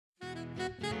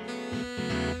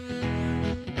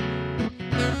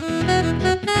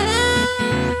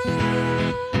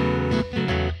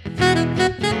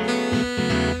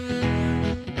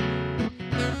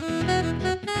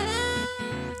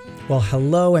Well,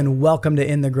 hello and welcome to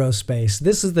In the Growth Space.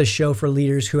 This is the show for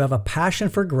leaders who have a passion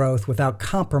for growth without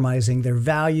compromising their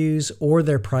values or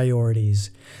their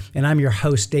priorities. And I'm your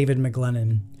host, David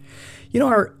McGlennon. You know,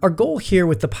 our goal here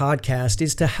with the podcast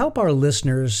is to help our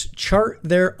listeners chart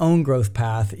their own growth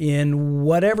path in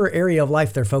whatever area of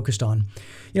life they're focused on.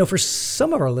 You know, for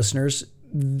some of our listeners,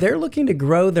 they're looking to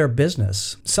grow their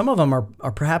business. Some of them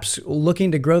are perhaps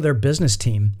looking to grow their business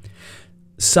team.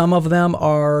 Some of them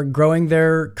are growing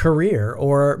their career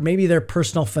or maybe their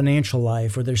personal financial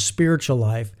life or their spiritual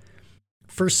life.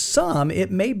 For some,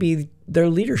 it may be their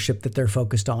leadership that they're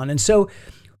focused on. And so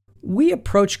we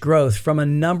approach growth from a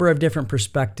number of different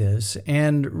perspectives.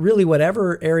 And really,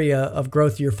 whatever area of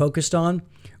growth you're focused on,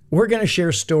 we're going to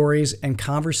share stories and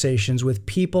conversations with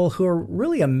people who are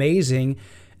really amazing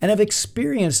and have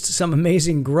experienced some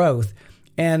amazing growth.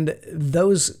 And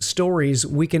those stories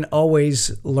we can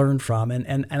always learn from.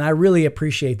 And I really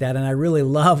appreciate that. And I really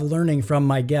love learning from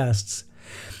my guests.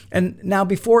 And now,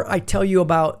 before I tell you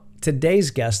about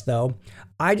today's guest, though,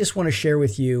 I just want to share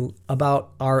with you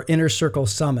about our Inner Circle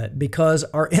Summit, because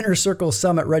our Inner Circle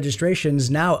Summit registration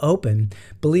is now open.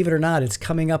 Believe it or not, it's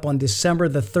coming up on December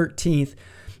the 13th.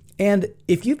 And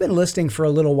if you've been listening for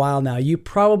a little while now, you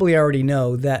probably already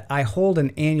know that I hold an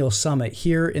annual summit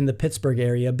here in the Pittsburgh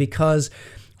area because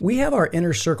we have our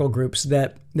inner circle groups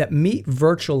that meet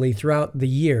virtually throughout the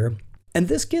year. And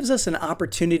this gives us an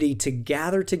opportunity to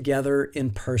gather together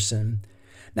in person.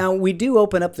 Now, we do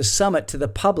open up the summit to the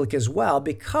public as well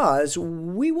because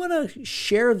we want to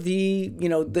share the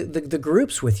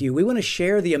groups with you. We want to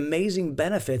share the amazing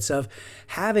benefits of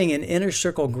having an inner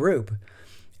circle group.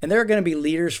 And there are going to be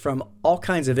leaders from all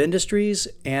kinds of industries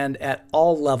and at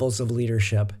all levels of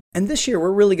leadership. And this year,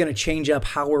 we're really going to change up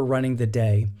how we're running the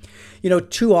day. You know,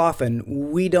 too often,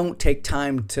 we don't take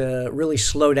time to really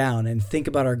slow down and think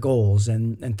about our goals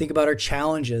and think about our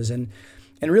challenges and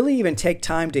really even take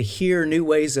time to hear new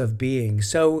ways of being.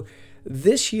 So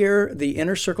this year, the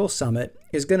Inner Circle Summit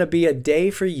is going to be a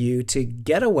day for you to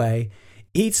get away,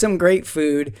 eat some great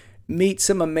food, meet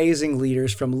some amazing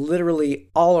leaders from literally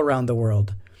all around the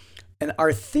world. And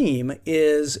our theme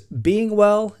is being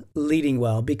well, leading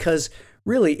well, because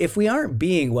really, if we aren't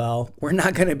being well, we're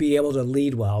not going to be able to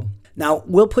lead well. Now,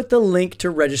 we'll put the link to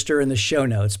register in the show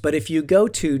notes, but if you go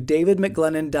to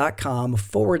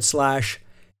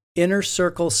davidmcglennon.com/Inner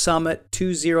Circle Summit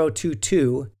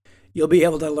 2022, you'll be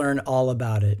able to learn all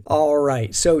about it. All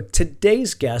right, so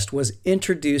today's guest was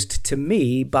introduced to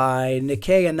me by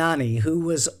Nikkei Anani, who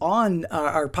was on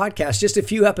our podcast just a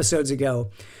few episodes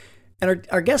ago. And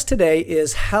our guest today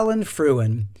is Helen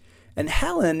Fruin. And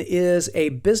Helen is a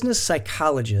business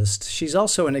psychologist. She's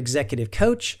also an executive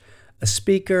coach, a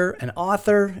speaker, an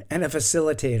author, and a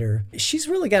facilitator. She's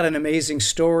really got an amazing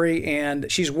story,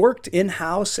 and she's worked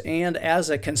in-house and as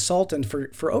a consultant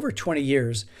for over 20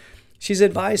 years. She's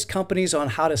advised companies on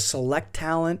how to select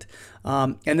talent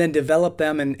and then develop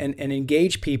them and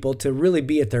engage people to really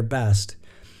be at their best.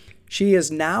 She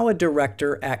is now a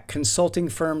director at consulting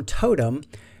firm Totem,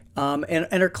 and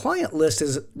her client list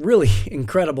is really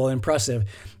incredible, impressive.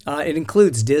 It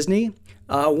includes Disney,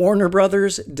 Warner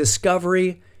Brothers,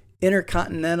 Discovery,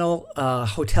 Intercontinental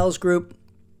Hotels Group,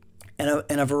 and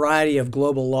a variety of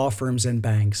global law firms and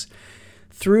banks.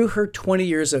 Through her 20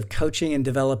 years of coaching and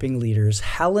developing leaders,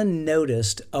 Helen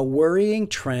noticed a worrying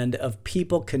trend of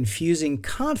people confusing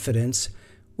confidence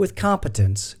with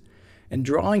competence and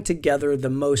drawing together the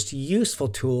most useful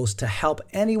tools to help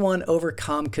anyone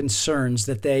overcome concerns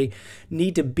that they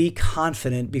need to be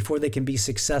confident before they can be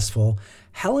successful.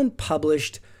 Helen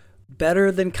published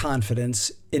Better Than Confidence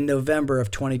in November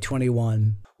of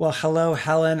 2021. Well, hello,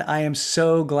 Helen. I am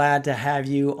so glad to have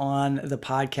you on the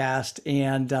podcast,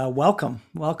 and welcome.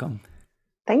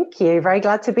 Thank you. Very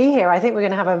glad to be here. I think we're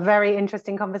going to have a very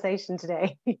interesting conversation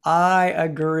today. I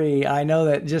agree. I know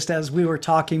that just as we were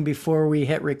talking before we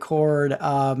hit record,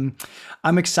 I'm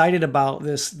excited about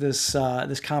this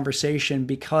conversation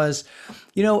because,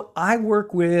 you know, I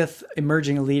work with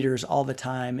emerging leaders all the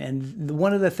time, and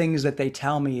one of the things that they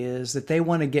tell me is that they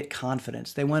want to get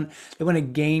confidence. They want to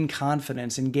gain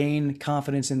confidence in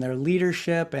their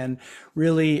leadership and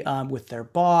really with their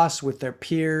boss, with their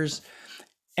peers.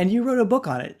 And you wrote a book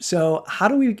on it. So how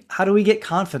do we get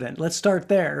confident? Let's start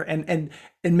there. And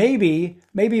maybe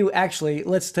actually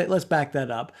let's back that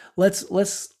up.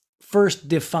 Let's first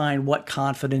define what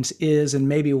confidence is and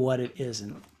maybe what it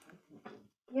isn't.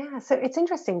 Yeah, so it's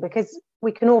interesting because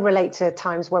we can all relate to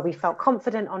times where we felt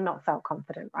confident or not felt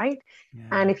confident, right? Yeah.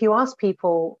 And if you ask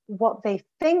people what they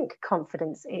think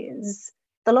confidence is,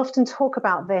 they'll often talk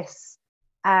about this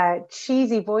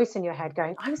cheesy voice in your head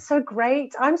going, I'm so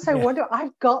great, I'm so wonderful,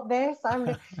 I've got this.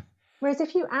 Whereas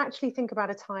if you actually think about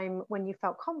a time when you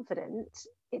felt confident,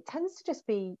 it tends to just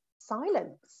be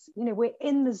silence. We're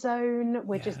in the zone,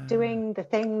 we're just Yeah. doing the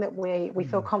thing that we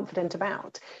feel confident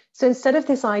about. So instead of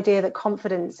this idea that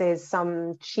confidence is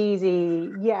some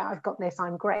cheesy, yeah, I've got this,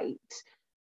 I'm great,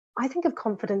 I think of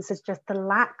confidence as just the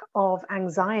lack of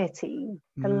anxiety,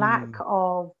 the lack Mm.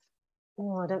 of,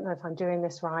 oh, I don't know if I'm doing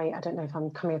this right. I don't know if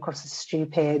I'm coming across as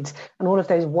stupid, and all of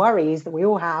those worries that we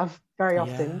all have very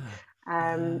often. Yeah.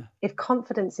 Yeah. If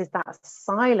confidence is that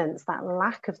silence, that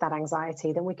lack of that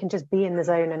anxiety, then we can just be in the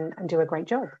zone and do a great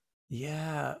job.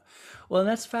 Yeah. Well, and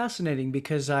that's fascinating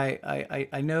because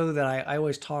I know that I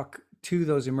always talk to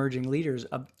those emerging leaders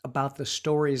about the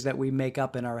stories that we make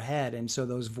up in our head. And so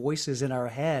those voices in our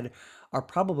head are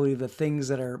probably the things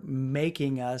that are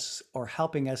making us or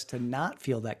helping us to not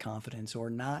feel that confidence or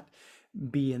not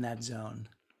be in that zone.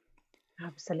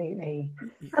 Absolutely.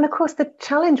 Yeah. And of course, the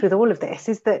challenge with all of this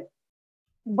is that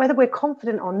whether we're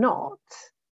confident or not,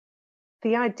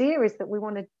 the idea is that we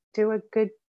want to do a good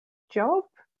job.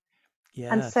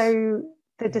 And Yes. so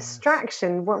the Yes.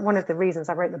 distraction, one of the reasons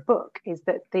I wrote the book is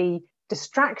that the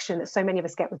distraction that so many of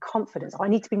us get with confidence, oh, I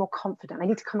need to be more confident, I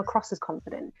need to come across as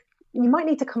confident. You might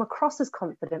need to come across as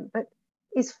confident, but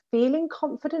is feeling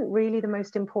confident really the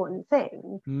most important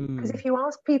thing? Because Mm. if you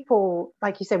ask people,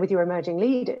 like you said, with your emerging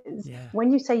leaders, Yeah.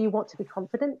 when you say you want to be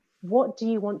confident, what do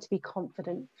you want to be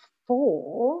confident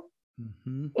for?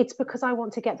 Hmm. It's because I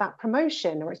want to get that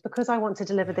promotion, or it's because I want to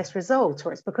deliver Yeah. this result,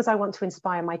 or it's because I want to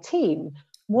inspire my team.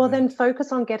 Well, then Right.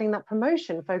 focus on getting that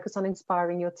promotion, focus on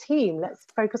inspiring your team. Let's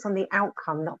focus on the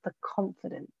outcome, not the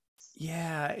confidence.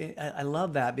 Yeah, I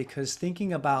love that because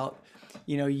thinking about,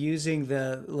 using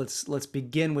the let's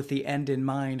begin with the end in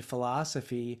mind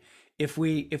philosophy. If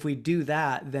we do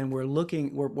that, then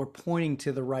we're pointing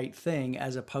to the right thing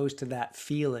as opposed to that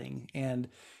feeling. And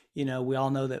we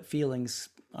all know that feelings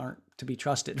aren't to be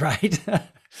trusted, right?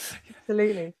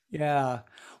 Absolutely. Yeah.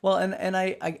 Well, and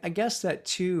I guess that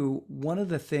too, one of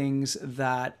the things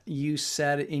that you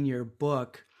said in your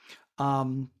book,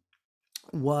 um,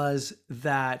 was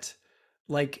that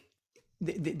like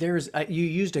there's you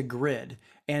used a grid,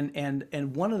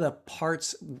 and one of the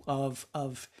parts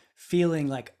of feeling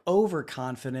like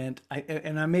overconfident,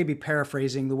 and I may be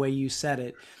paraphrasing the way you said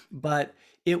it, but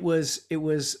it was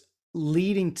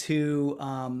leading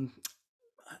to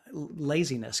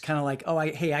laziness, kind of like, oh,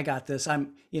 hey, I got this.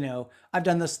 I've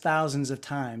done this thousands of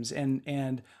times,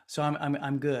 and so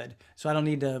I'm good. So I don't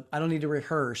need to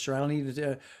rehearse, or I don't need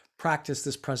to practice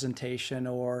this presentation,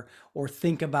 or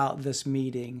think about this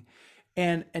meeting.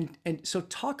 And so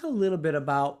talk a little bit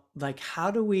about, like,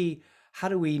 how do we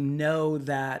know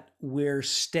that we're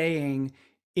staying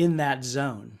in that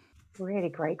zone? Really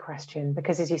great question,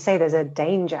 because as you say, there's a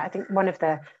danger. I think one of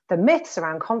the myths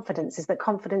around confidence is that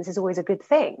confidence is always a good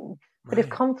thing. But if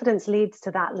Right. confidence leads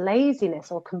to that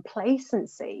laziness or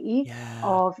complacency Yeah.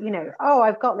 of, oh,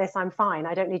 I've got this, I'm fine,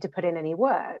 I don't need to put in any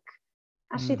work.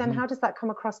 Actually, then Hmm. how does that come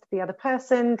across to the other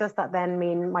person? Does that then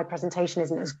mean my presentation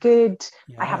isn't as good?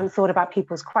 I Yeah. haven't thought about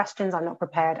people's questions, I'm not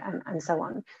prepared, and so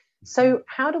on. Mhm. So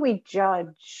how do we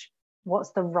judge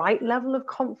what's the right level of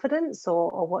confidence,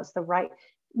 or what's the right?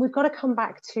 We've got to come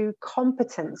back to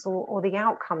competence, or the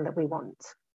outcome that we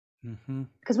want, Mhm.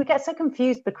 because we get so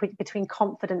confused between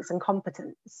confidence and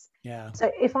competence. Yeah.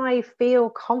 So if I feel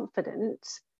confident,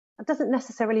 that doesn't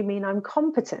necessarily mean I'm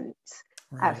competent.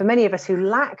 For Right. many of us who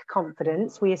lack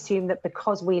confidence, we assume that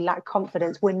because we lack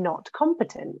confidence, we're not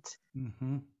competent.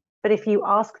 Mhm. But if you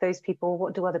ask those people,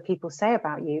 what do other people say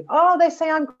about you? Oh, they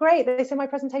say I'm great. They say my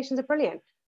presentations are brilliant.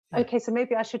 Yeah. Okay, so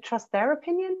maybe I should trust their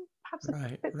opinion, perhaps a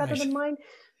Right. bit better Right. than mine.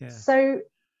 Yeah. So,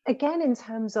 again, in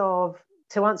terms of,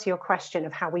 to answer your question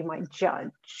of how we might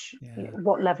judge, Yeah.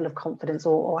 what level of confidence,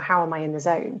 or how am I in the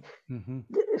zone, Mhm.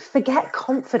 forget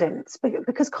confidence,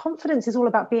 because confidence is all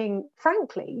about being,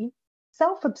 frankly,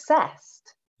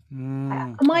 self-obsessed.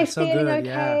 Am I That's so feeling good.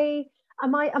 Yeah. okay?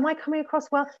 Am I coming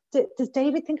across well? Does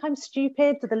David think I'm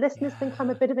stupid? Do the listeners think I'm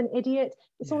a Yeah. bit of an idiot?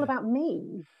 It's all Yeah. about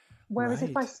me. Whereas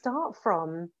if I Right. start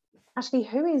from, actually,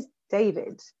 who is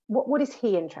David? What is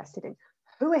he interested in?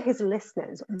 Who are his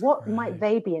listeners? What might Right.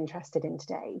 they be interested in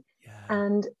today? Yeah.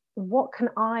 And what can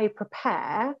I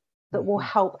prepare that will Mhm.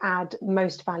 help add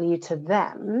most value to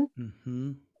them,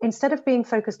 Mhm. instead of being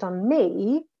focused on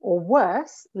me, or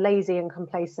worse, lazy and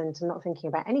complacent and not thinking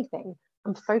about anything?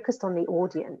 I'm focused on the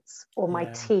audience, or my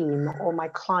Yeah. team, or my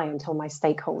client, or my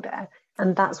stakeholder.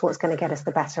 And that's what's going to get us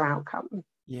the better outcome.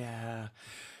 Yeah.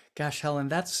 Gosh, Helen,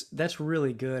 that's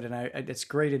really good, and it's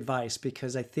great advice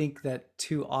because I think that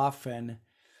too often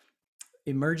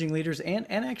emerging leaders and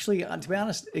actually, to be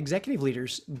honest, executive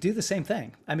leaders do the same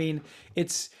thing. I mean,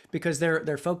 it's because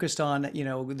they're focused on, you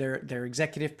know, their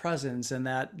executive presence and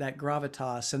that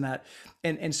gravitas and that,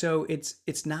 and so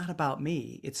it's not about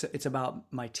me. It's about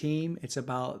my team. It's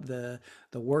about the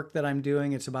work that I'm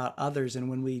doing. It's about others. And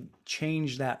when we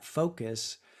change that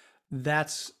focus,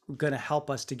 that's going to help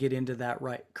us to get into that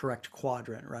correct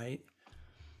quadrant, right?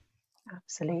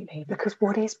 Absolutely. Because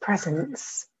what is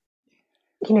presence?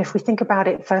 You know, if we think about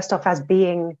it first off as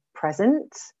being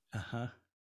present,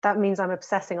 that means I'm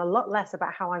obsessing a lot less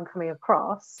about how I'm coming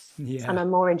across. Yeah. And I'm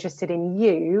more interested in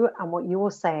you and what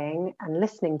you're saying and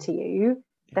listening to you.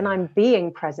 Then I'm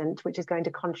being present, which is going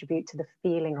to contribute to the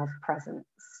feeling of presence.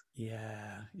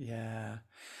 Yeah. Yeah.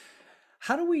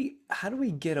 How do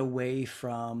we get away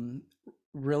from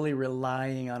really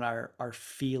relying on our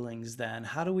feelings then?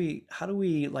 How do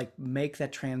we like make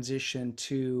that transition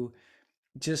to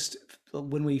just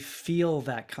when we feel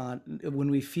when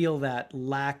we feel that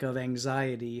lack of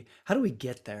anxiety, how do we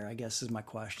get there, I guess, is my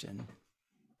question.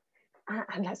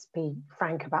 And let's be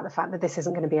frank about the fact that this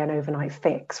isn't going to be an overnight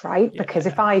fix, right? Because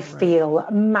if Yeah, I right. feel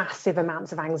massive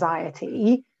amounts of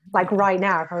anxiety, like right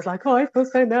now, if I was like, oh, I feel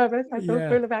so nervous, I feel Yeah,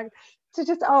 full of anxiety, to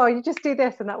just, oh, you just do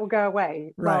this and that will go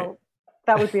away. right. Well,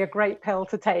 that would be a great pill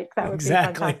to take. That would be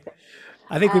Exactly. fantastic.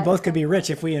 I think we both could So be rich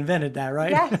if we invented that,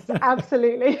 right? yes,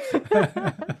 absolutely.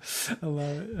 I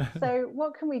love it. So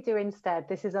what can we do instead?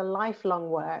 This is a lifelong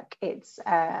work. It's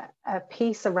a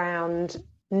piece around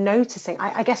noticing,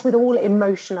 I guess with all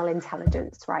emotional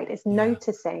intelligence, right? It's Yeah.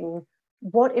 noticing,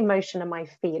 what emotion am I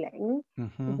feeling?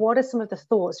 Hmm. What are some of the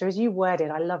thoughts, or as you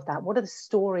worded, I love that. What are the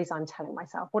stories I'm telling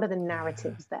myself? What are the Yeah.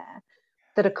 narratives there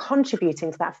that are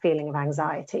contributing to that feeling of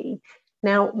anxiety?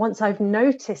 Now, once I've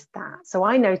noticed that, so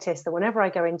I notice that whenever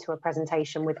I go into a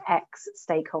presentation with X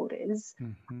stakeholders,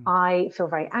 Hmm. I feel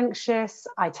very anxious.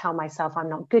 I tell myself I'm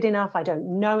not good enough. I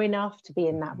don't know enough to be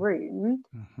in that room.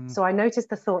 Hmm. So I notice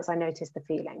the thoughts, I notice the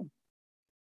feeling.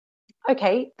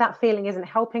 Okay, that feeling isn't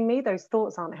helping me. Those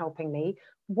thoughts aren't helping me.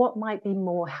 What might be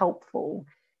more helpful?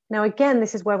 Now, again,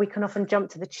 this is where we can often jump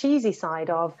to the cheesy side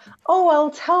of, oh, I'll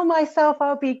tell myself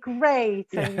I'll be great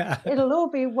and Yeah. it'll all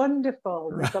be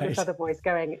wonderful. We've got this Right. other voice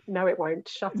going, no, it won't.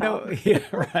 Shut up. No, yeah,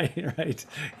 right, right.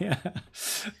 Yeah.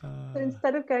 So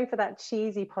instead of going for that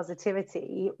cheesy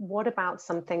positivity, what about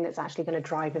something that's actually going to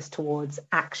drive us towards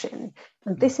action?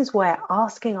 And mm, this is where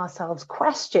asking ourselves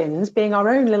questions, being our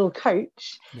own little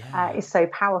coach, yeah. is so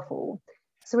powerful.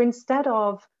 So instead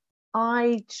of,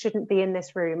 I shouldn't be in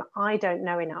this room, I don't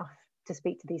know enough to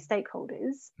speak to these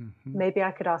stakeholders, Hmm. maybe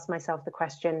I could ask myself the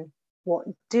question, what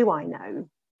do I know?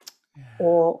 Yeah.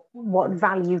 Or what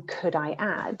value could I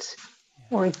add?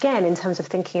 Or Yeah. again, in terms of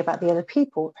thinking about the other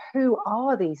people, who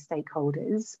are these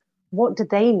stakeholders? What do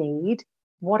they need?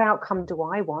 What outcome do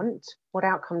I want? What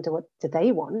outcome do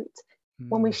they want?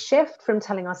 When we Mm. shift from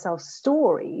telling ourselves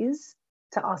stories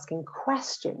to asking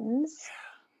questions,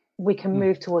 we can Mm.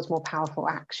 move towards more powerful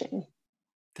action.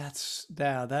 That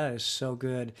is so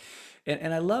good.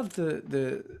 And I love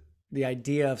the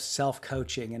idea of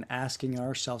self-coaching and asking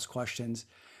ourselves questions.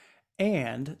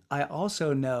 And I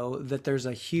also know that there's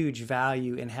a huge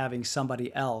value in having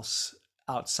somebody else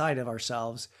outside of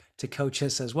ourselves to coach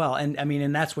us as well. And I mean,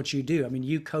 and that's what you do. I mean,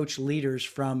 you coach leaders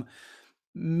from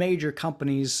major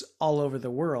companies all over the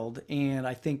world. And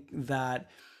I think that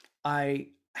I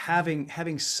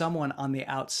having someone on the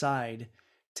outside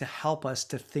to help us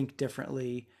to think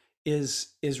differently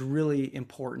is really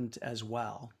important as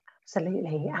well.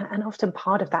 Absolutely. And often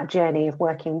part of that journey of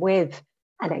working with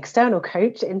an external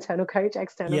coach, internal coach,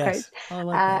 external coach, Yes. Oh, I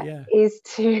like that. Yeah. is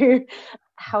to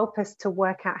help us to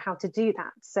work out how to do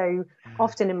that. So Yeah.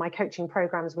 often in my coaching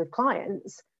programs with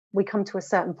clients, we come to a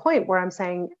certain point where I'm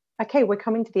saying, okay, we're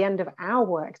coming to the end of our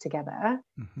work together.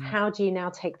 Hmm. How do you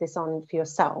now take this on for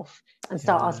yourself and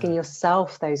start asking Yeah.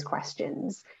 yourself those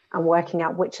questions and working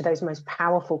out which are those most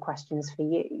powerful questions for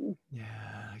you?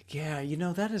 Yeah. Yeah. You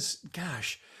know, that is,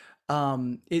 gosh,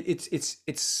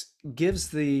 it's gives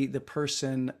the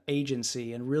person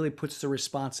agency and really puts the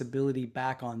responsibility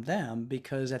back on them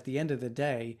because at the end of the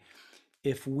day,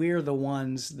 if we're the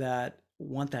ones that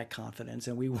want that confidence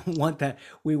and we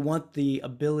want the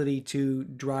ability to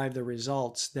drive the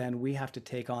results, then we have to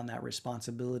take on that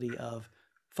responsibility of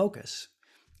focus.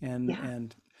 Yeah.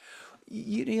 And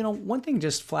you know, one thing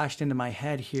just flashed into my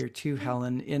head here too,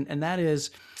 Helen, and that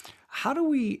is, how do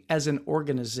we as an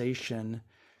organization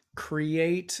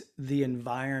create the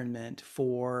environment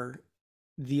for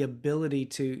the ability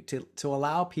to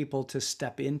allow people to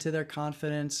step into their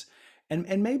confidence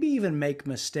and maybe even make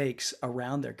mistakes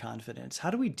around their confidence.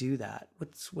 How do we do that?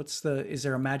 Is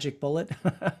there a magic bullet?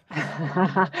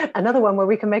 Another one where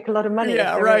we can make a lot of money.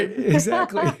 Yeah, right.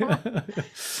 Exactly.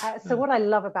 So what I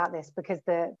love about this, because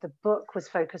the book was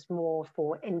focused more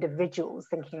for individuals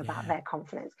thinking about their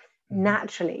confidence.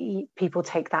 Naturally, people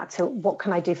take that to, what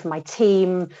can I do for my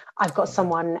team? I've got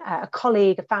someone, a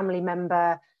colleague, a family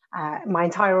member, my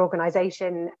entire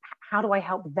organization. How do I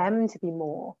help them to be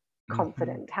more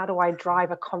confident? How do I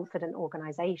drive a confident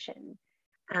organization?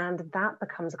 And that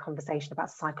becomes a conversation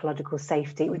about psychological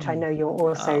safety, which I know you're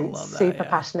also super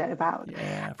passionate about.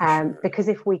 Yeah, for sure. Because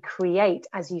if we create,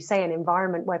 as you say, an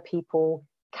environment where people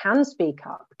can speak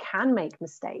up, can make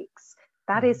mistakes,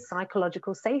 that is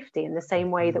psychological safety, in the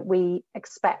same way that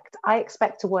I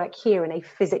expect to work here in a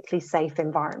physically safe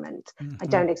environment. I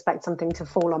don't expect something to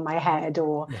fall on my head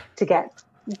or to get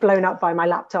blown up by my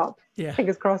laptop.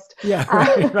 Fingers crossed. Yeah,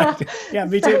 right. Yeah,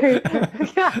 me too.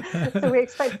 So we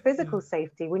expect physical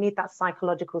safety. We need that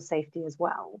psychological safety as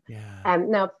well.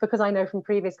 Now, because I know from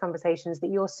previous conversations that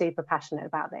you're super passionate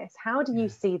about this, how do you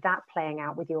see that playing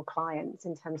out with your clients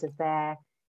in terms of their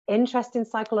interest in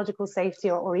psychological safety,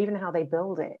 or even how they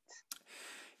build it?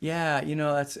 Yeah,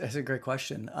 that's a great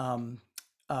question.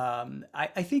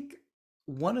 I think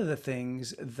one of the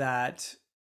things that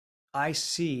I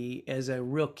see as a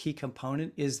real key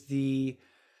component is the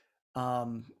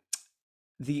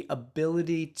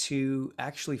ability to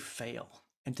actually fail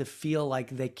and to feel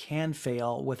like they can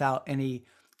fail without any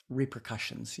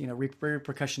repercussions,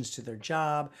 repercussions to their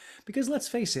job. Because let's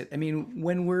face it, I mean,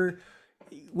 when we're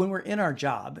in our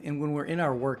job and when we're in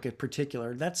our work in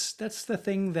particular, that's the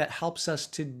thing that helps us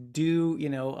to do,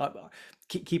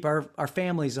 keep our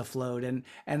families afloat and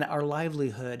our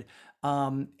livelihood.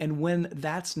 And when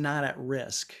that's not at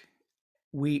risk,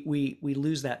 we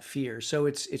lose that fear. So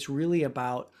it's really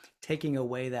about taking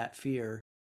away that fear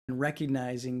and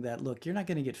recognizing that, look, you're not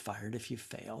going to get fired if you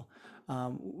fail.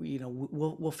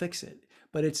 We'll fix it.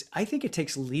 But I think it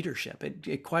takes leadership.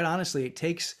 It quite honestly, it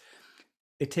takes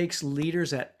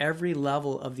leaders at every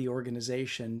level of the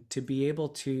organization to be able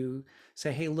to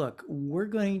say, hey, look, we're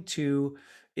going to,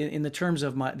 in the terms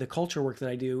of the culture work that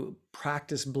I do,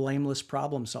 practice blameless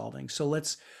problem solving. So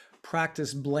let's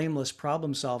practice blameless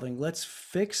problem solving. Let's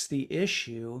fix the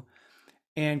issue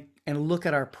and look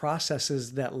at our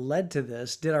processes that led to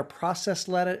this. Did our process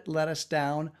let us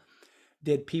down?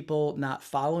 Did people not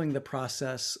following the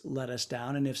process let us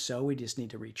down? And if so, we just need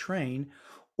to retrain.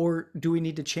 Or do we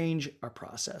need to change our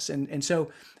process? And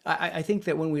so I think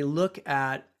that when we look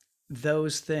at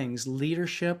those things,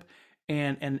 leadership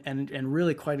and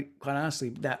really quite honestly,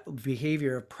 that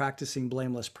behavior of practicing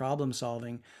blameless problem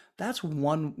solving, that's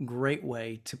one great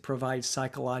way to provide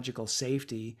psychological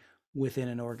safety within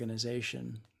an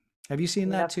organization. Have you seen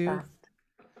that too? That.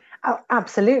 Oh,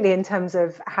 absolutely. In terms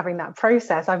of having that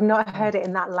process, I've not heard it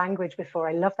in that language before.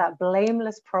 I love that,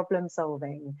 blameless problem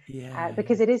solving,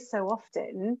 because it is so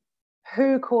often,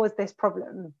 who caused this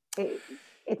problem?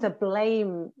 It's a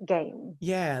blame game.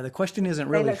 Yeah, the question isn't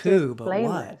really who, but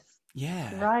blameless. What.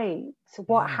 Yeah. Right. So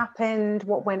what happened?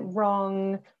 What went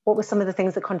wrong? What were some of the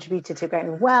things that contributed to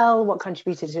going well? What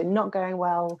contributed to not going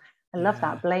well? I love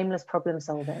that, blameless problem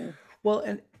solving. Well,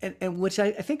 and which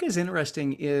I think is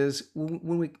interesting is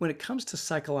when it comes to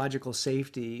psychological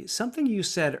safety, something you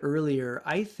said earlier,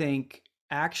 I think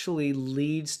actually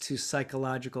leads to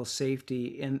psychological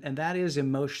safety, and that is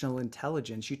emotional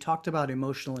intelligence. You talked about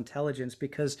emotional intelligence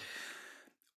because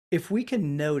if we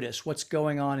can notice what's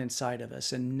going on inside of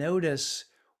us and notice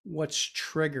what's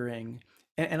triggering,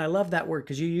 and I love that word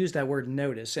because you use that word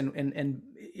notice, and in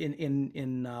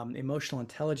emotional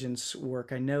intelligence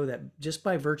work, I know that just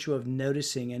by virtue of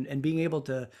noticing and being able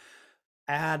to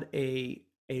add a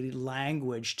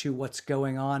language to what's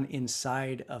going on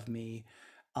inside of me,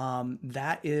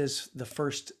 that is the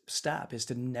first step, is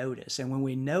to notice. And when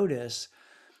we notice,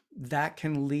 that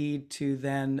can lead to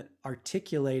then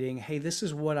articulating, hey, this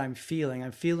is what I'm feeling.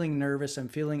 I'm feeling nervous. I'm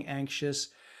feeling anxious,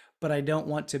 but I don't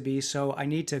want to be. So I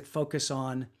need to focus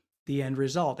on the end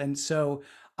result. And so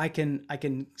I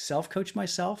can self-coach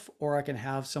myself, or I can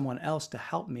have someone else to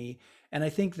help me. And I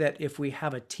think that if we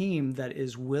have a team that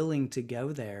is willing to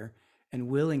go there and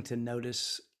willing to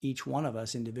notice each one of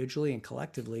us individually and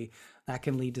collectively, that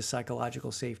can lead to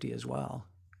psychological safety as well.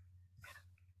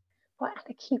 Well,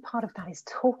 and a key part of that is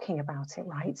talking about it,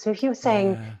 right? So if you're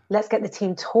saying, let's get the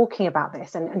team talking about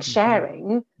this and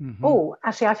sharing, oh,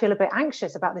 actually, I feel a bit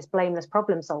anxious about this blameless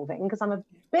problem solving because I'm a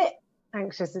bit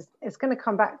anxious. It's going to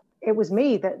come back. It was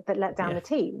me that let down the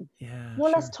team.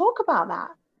 Well, let's talk about that,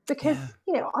 because,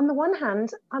 on the one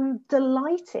hand, I'm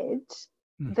delighted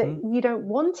that you don't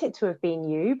want it to have been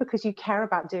you because you care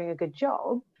about doing a good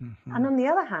job. And on the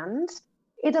other hand,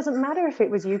 it doesn't matter if it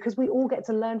was you because we all get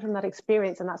to learn from that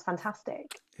experience, and that's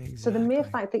fantastic. Exactly. So the mere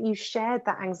fact that you shared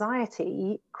that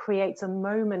anxiety creates a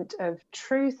moment of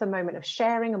truth, a moment of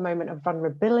sharing, a moment of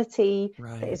vulnerability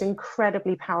that is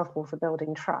incredibly powerful for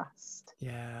building trust.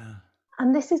 Yeah.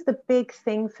 And this is the big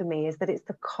thing for me, is that it's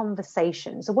the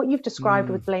conversation. So what you've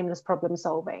described with blameless problem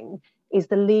solving is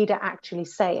the leader actually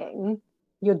saying,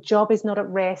 your job is not at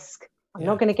risk. I'm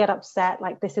not going to get upset.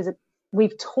 Like, this is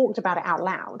we've talked about it out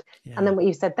loud. Yeah. And then what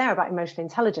you said there about emotional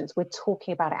intelligence, we're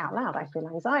talking about it out loud. I feel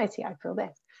anxiety. I feel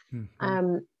this.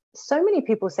 So many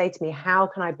people say to me, how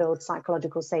can I build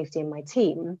psychological safety in my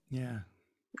team? Yeah.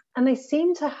 And they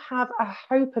seem to have a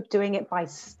hope of doing it by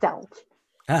stealth.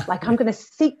 Like, I'm going to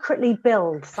secretly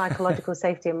build psychological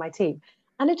safety in my team.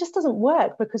 And it just doesn't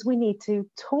work because we need to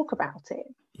talk about it.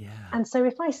 Yeah. And so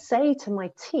if I say to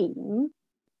my team,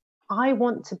 I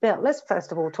want to build, let's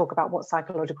first of all talk about what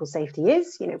psychological safety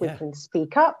is. You know, we can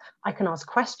speak up. I can ask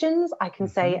questions. I can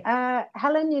say,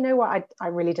 Helen, you know what? I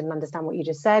really didn't understand what you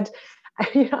just said.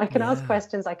 I can ask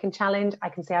questions. I can challenge. I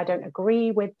can say, I don't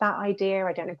agree with that idea.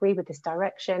 I don't agree with this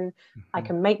direction. I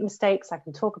can make mistakes. I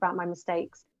can talk about my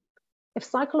mistakes. If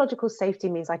psychological safety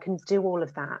means I can do all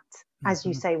of that, as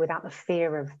you say, without the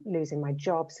fear of losing my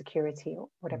job, security, or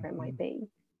whatever it might be,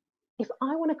 if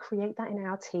I want to create that in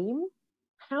our team,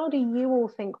 how do you all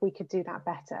think we could do that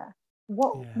better?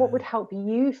 What would help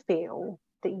you feel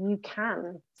that you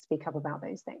can speak up about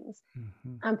those things?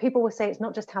 And people will say it's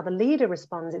not just how the leader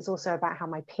responds, it's also about how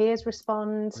my peers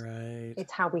respond.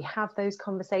 It's how we have those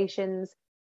conversations.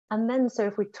 And then, so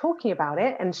if we're talking about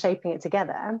it and shaping it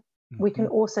together, we can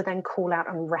also then call out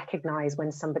and recognize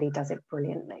when somebody does it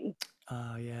brilliantly.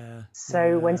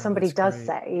 So when somebody does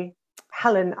say,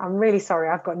 Helen, I'm really sorry,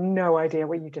 I've got no idea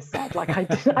what you just said. Like,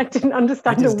 I didn't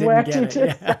understand a word you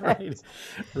just said.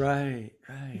 Right.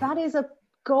 That is a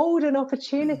golden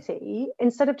opportunity.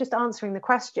 Instead of just answering the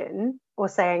question or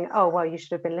saying, oh, well, you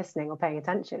should have been listening or paying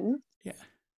attention. Yeah,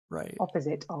 right.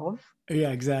 Opposite of. Yeah,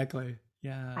 exactly.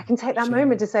 Yeah. I can take that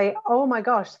moment to say, oh my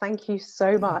gosh, thank you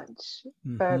so much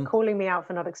for calling me out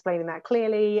for not explaining that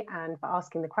clearly and for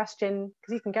asking the question.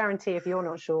 Because you can guarantee if you're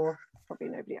not sure, probably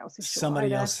nobody else is sure.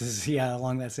 Somebody else is,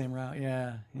 along that same route.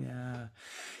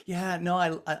 Yeah. No,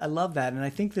 I love that. And I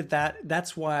think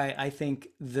that's why I think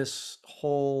this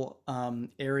whole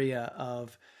area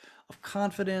of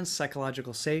confidence,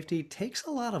 psychological safety takes a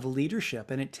lot of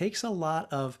leadership, and it takes a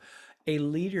lot of a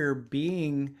leader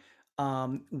being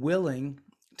willing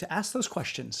to ask those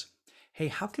questions. Hey,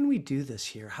 how can we do this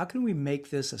here? How can we make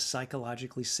this a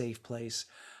psychologically safe place?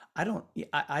 I don't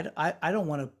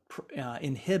want to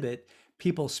inhibit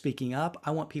people speaking up.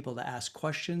 I want people to ask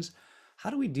questions.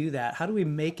 How do we do that? How do we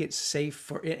make it safe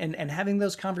for and having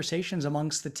those conversations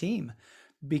amongst the team?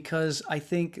 Because I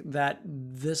think that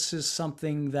this is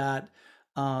something that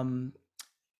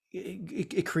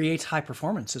it creates high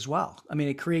performance as well. I mean,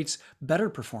 it creates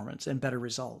better performance and better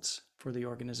results for the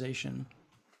organization.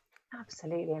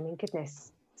 Absolutely. I mean,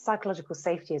 goodness, psychological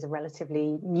safety is a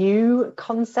relatively new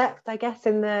concept, I guess,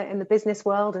 in the business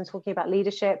world and talking about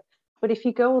leadership. But if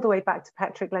you go all the way back to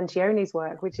Patrick Lencioni's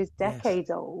work, which is decades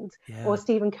old, or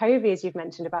Stephen Covey, as you've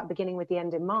mentioned, about beginning with the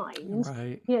end in mind,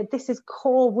 this is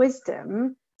core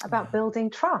wisdom about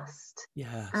building trust.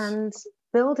 And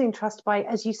building trust by,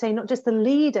 as you say, not just the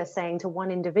leader saying to one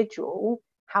individual,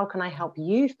 how can I help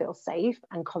you feel safe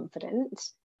and confident?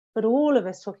 But all of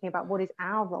us talking about what is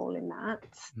our role in that.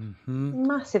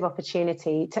 Massive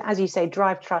opportunity to, as you say,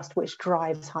 drive trust, which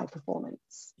drives high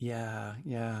performance. Yeah.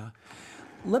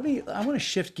 I want to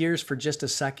shift gears for just a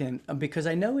second, because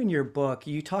I know in your book,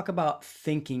 you talk about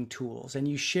thinking tools, and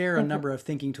you share a number of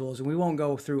thinking tools, and we won't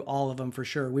go through all of them for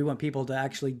sure. We want people to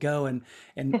actually go and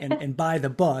buy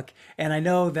the book. And I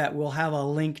know that we'll have a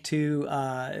link to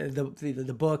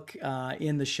the book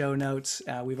in the show notes.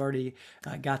 We've already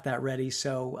got that ready.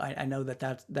 So I know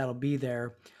that'll be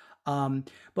there.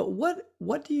 But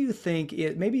what do you think,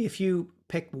 maybe if you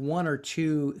pick one or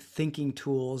two thinking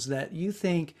tools that you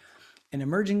think an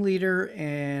emerging leader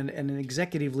and an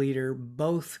executive leader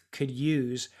both could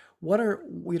use,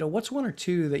 what's one or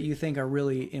two that you think are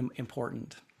really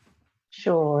important?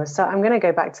 Sure. So I'm going to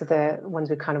go back to the ones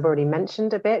we kind of already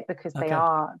mentioned a bit, because they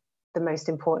are the most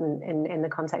important in the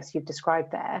context you've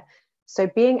described there. So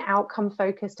being outcome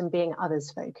focused and being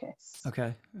others focused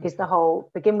is the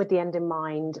whole begin with the end in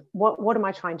mind. What am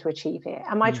I trying to achieve here?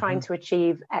 Am I trying to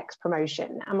achieve X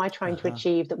promotion? Am I trying to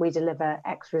achieve that we deliver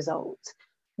X result?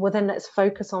 Well, then let's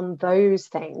focus on those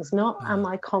things. Not, am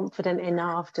I confident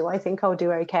enough? Do I think I'll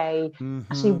do okay?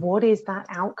 Actually, what is that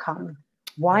outcome?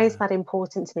 Why is Yeah. that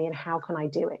important to me, and how can I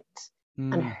do it?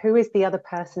 And Mm. who is the other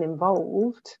person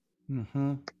involved?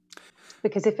 Mm-hmm.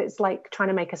 Because if it's like trying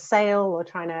to make a sale or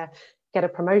trying to get a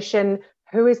promotion,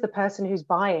 who is the person who's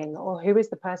buying, or who is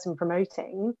the person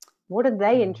promoting? What are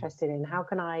they Mm. interested in? How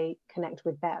can I connect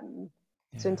with them?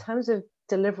 So, in Yeah. terms of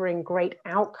delivering great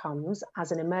outcomes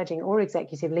as an emerging or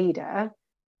executive leader,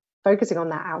 focusing on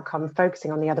that outcome,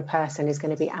 focusing on the other person is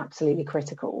going to be absolutely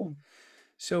critical.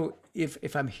 So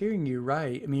if I'm hearing you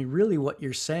right, I mean, really what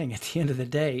you're saying at the end of the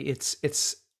day, it's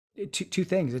two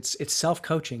things. It's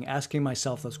self-coaching, asking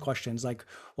myself those questions like,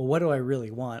 well, what do I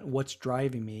really want? What's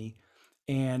driving me?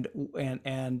 And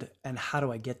and how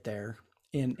do I get there?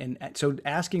 And so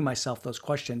asking myself those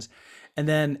questions and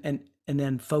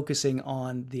then focusing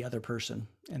on the other person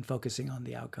and focusing on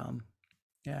the outcome.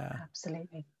 Yeah.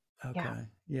 Absolutely. Yeah. Okay.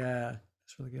 Yeah.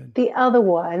 That's really good. The other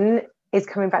one is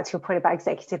coming back to your point about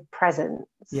executive presence.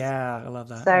 Yeah, I love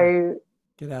that. Yeah. So,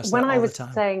 Get asked when that I all the was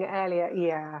time. saying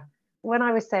earlier, when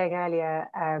I was saying earlier,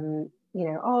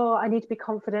 oh, I need to be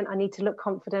confident, I need to look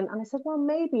confident. And I said, well,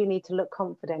 maybe you need to look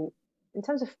confident. In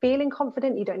terms of feeling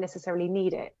confident, you don't necessarily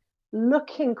need it.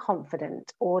 Looking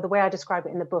confident, or the way I describe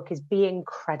it in the book, is being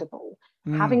credible,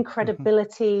 Mm, having mhm,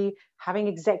 credibility, having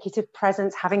executive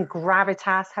presence, having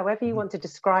gravitas, however you mhm. want to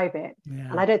describe it. And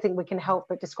Yeah. I don't think we can help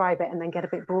but describe it and then get a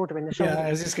bit broader in the Yeah,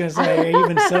 I was shoulders. just gonna say, I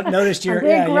even so noticed And your,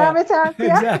 being yeah, yeah, gravitas,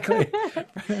 yeah. exactly.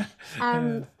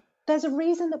 um, Yeah, there's a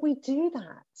reason that we do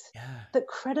that. yeah. That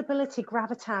credibility,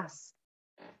 gravitas,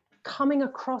 coming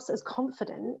across as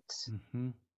confident Hmm.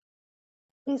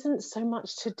 isn't so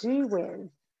much to do with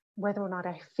whether or not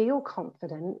I feel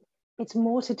confident. It's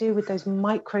more to do with those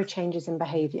micro changes in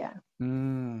behavior.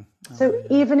 Mm. Oh So yeah,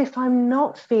 even if I'm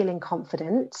not feeling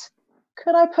confident,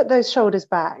 could I put those shoulders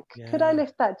back? Could I yeah,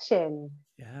 lift that chin?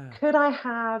 yeah. Could I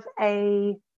have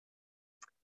a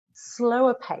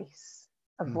slower pace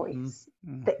of Hmm. voice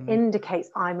that Hmm. indicates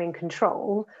I'm in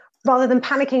control, rather than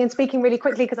panicking and speaking really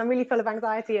quickly because I'm really full of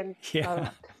anxiety and blah, blah,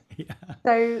 Yeah, blah. yeah,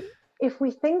 So if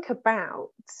we think about,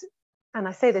 and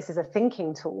I say this is a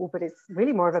thinking tool, but it's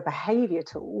really more of a behavior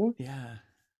tool, yeah.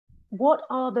 what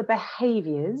are the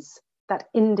behaviors that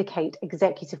indicate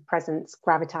executive presence,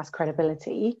 gravitas,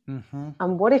 credibility? Hmm.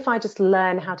 And what if I just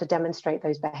learn how to demonstrate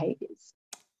those behaviors?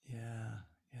 Yeah,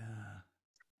 yeah,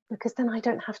 Because then I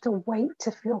don't have to wait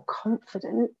to feel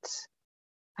confident.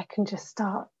 I can just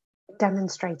start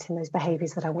demonstrating those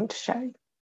behaviors that I want to show.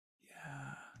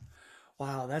 yeah.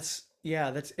 Wow, that's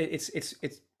yeah, that's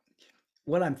it's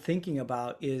what I'm thinking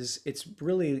about is it's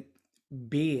really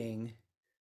being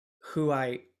who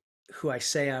I who I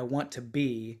say I want to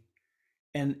be,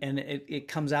 and it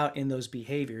comes out in those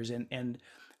behaviors and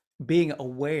being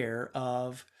aware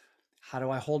of how do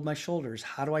I hold my shoulders,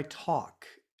 how do I talk,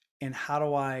 and how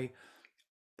do I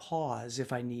pause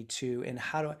if I need to, and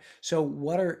how do I, so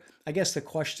what are, I guess the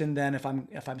question then, if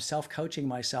I'm self-coaching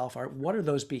myself, are what are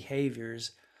those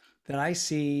behaviors that I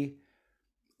see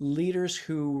leaders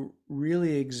who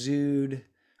really exude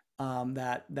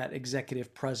that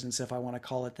executive presence, if I want to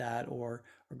call it that, or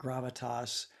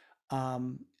gravitas.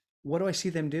 Um, what do I see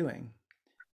them doing?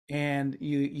 And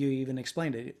you even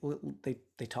explained it.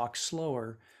 They talk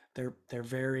slower. They're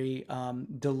very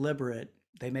deliberate.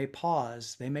 They may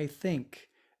pause. They may think,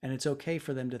 and it's okay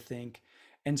for them to think.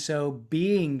 And so,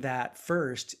 being that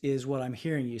first is what I'm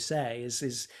hearing you say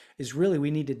is really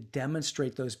we need to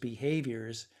demonstrate those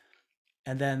behaviors,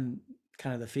 and then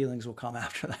kind of the feelings will come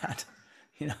after that.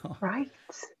 You know? Right,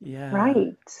 Yeah. right.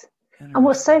 And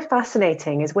what's Interesting. so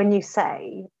fascinating is when you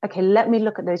say, okay, let me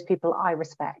look at those people I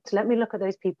respect. Let me look at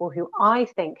those people who I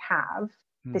think have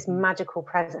this Hmm. magical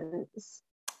presence.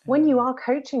 When you Yeah. are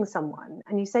coaching someone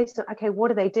and you say to them, okay, what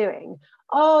are they doing?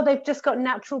 Oh, they've just got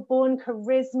natural born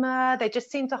charisma. They just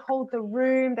seem to hold the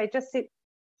room. They just seem,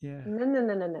 Yeah. no, no,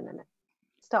 no, no, no, no, no.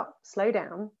 Stop, slow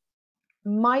down,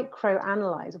 micro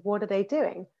analyze. What are they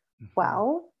doing? Hmm.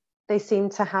 Well, they seem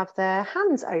to have their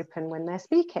hands open when they're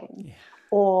speaking. Yeah.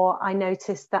 Or I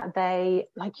noticed that they,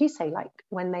 like you say, like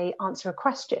when they answer a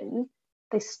question,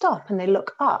 they stop and they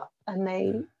look up and Yeah.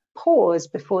 they pause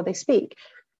before they speak.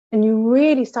 And you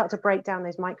really start to break down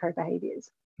those micro behaviors.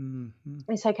 Hmm.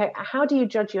 It's okay, how do you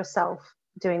judge yourself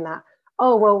doing that?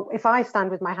 Oh, well, if I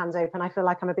stand with my hands open, I feel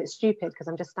like I'm a bit stupid because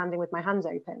I'm just standing with my hands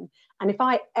open. And if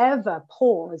I ever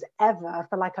pause, ever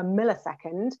for like a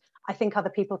millisecond, I think other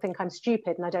people think I'm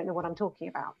stupid and I don't know what I'm talking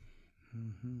about.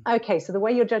 Hmm. Okay, so the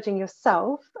way you're judging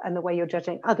yourself and the way you're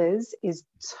judging others is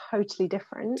totally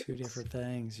different. Two different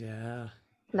things. Yeah.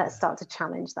 Let's Yeah. start to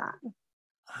challenge that.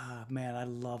 Ah, man, I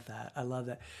love that. I love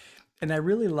that. And I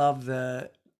really love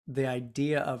the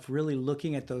idea of really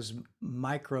looking at those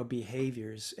micro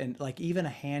behaviors and like even a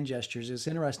hand gestures is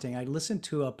interesting. I listened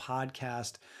to a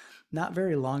podcast not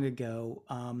very long ago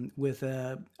with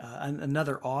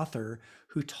another author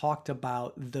who talked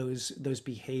about those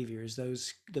behaviors.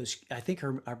 Those I think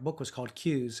our book was called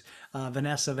Cues.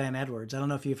 Vanessa Van Edwards. I don't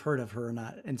know if you've heard of her or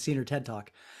not and seen her TED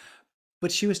Talk,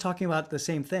 but she was talking about the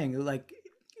same thing. Like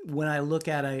when I look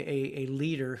at a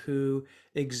leader who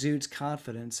exudes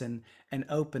confidence and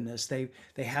openness, they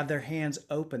have their hands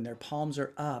open, their palms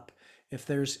are up. If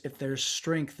there's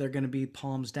strength, they're going to be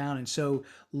palms down. And so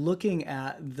looking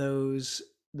at those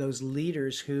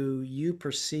leaders who you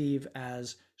perceive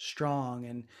as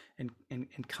strong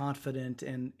and confident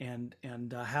and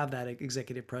have that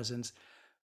executive presence,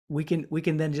 we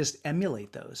can then just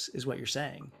emulate those, is what you're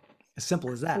saying. As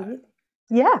simple as that.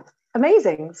 Yeah,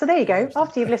 amazing. So there you go.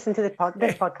 After you've listened to this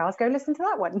podcast, go listen to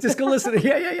that one. Just go listen.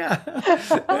 Yeah.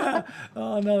 Yeah.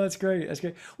 Oh no, that's great. That's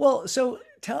great. Well, so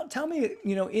tell me,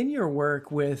 in your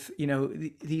work with,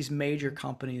 these major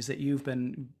companies that you've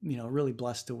been, really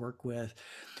blessed to work with,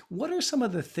 what are some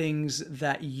of the things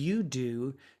that you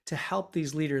do to help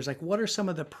these leaders? Like, what are some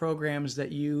of the programs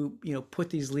that you put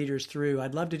these leaders through?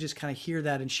 I'd love to just kind of hear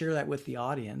that and share that with the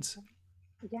audience.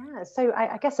 Yeah, so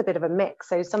I guess a bit of a mix.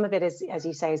 So some of it is, as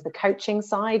you say, is the coaching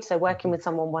side. So working with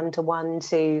someone one-to-one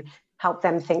to help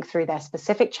them think through their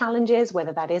specific challenges,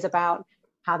 whether that is about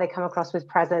how they come across with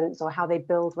presence or how they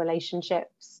build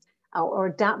relationships or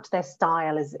adapt their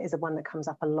style is a one that comes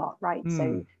up a lot, right?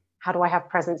 So how do I have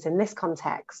presence in this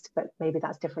context, but maybe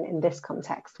that's different in this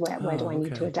context? Where do I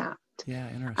need to adapt? Yeah,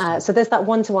 interesting. So there's that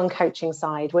one-to-one coaching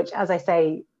side, which, as I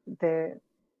say, the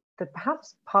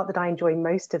perhaps part that I enjoy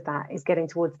most of that is getting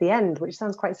towards the end, which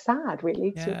sounds quite sad,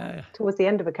 really, towards the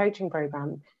end of a coaching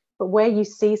program. But where you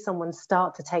see someone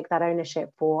start to take that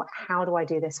ownership for how do I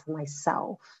do this for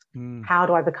myself? How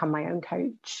do I become my own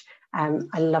coach?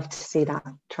 I love to see that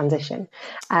transition.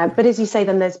 But as you say,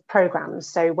 then there's programs.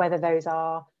 So whether those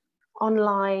are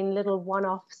online little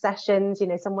one-off sessions,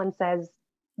 someone says,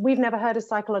 we've never heard of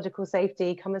psychological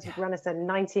safety, come and run us a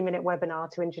 90-minute webinar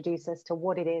to introduce us to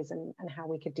what it is and how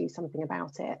we could do something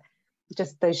about it.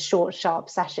 Just those short, sharp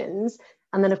sessions.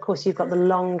 And then, of course, you've got the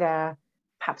longer,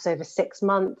 perhaps over 6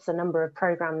 months, a number of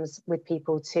programs with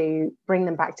people to bring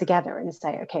them back together and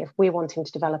say, okay, if we're wanting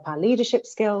to develop our leadership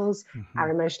skills, our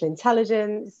emotional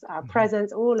intelligence, our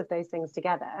presence, all of those things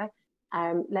together,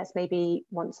 let's maybe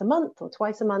once a month or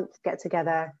twice a month get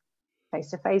together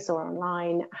face-to-face or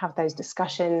online, have those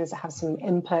discussions, have some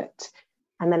input,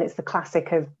 and then it's the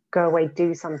classic of go away,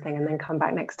 do something, and then come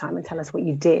back next time and tell us what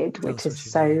you did, which is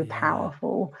so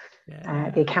powerful.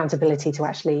 The accountability to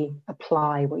actually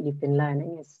apply what you've been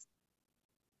learning is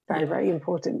very, very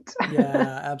important.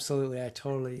 Yeah, absolutely. I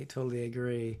totally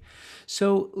agree.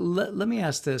 So let me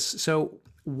ask this. So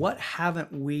what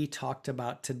haven't we talked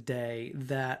about today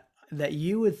that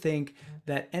you would think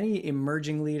that any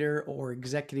emerging leader or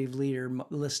executive leader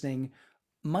listening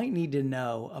might need to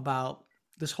know about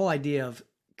this whole idea of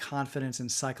confidence and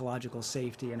psychological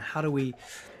safety, and how do we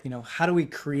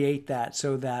create that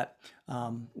so that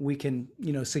we can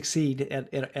succeed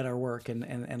at our work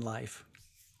and life?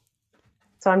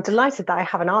 So I'm delighted that I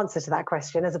have an answer to that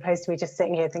question, as opposed to me just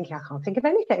sitting here thinking, I can't think of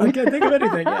anything. I can't think of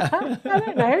anything. Yeah. I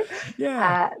don't know.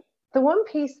 Yeah. The one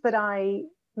piece that I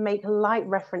make light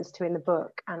reference to in the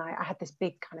book, and I had this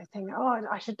big kind of thing,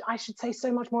 I should say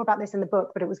so much more about this in the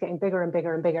book, but it was getting bigger and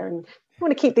bigger and bigger, and I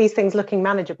want to keep these things looking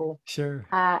manageable. Sure.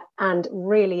 And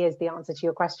really is the answer to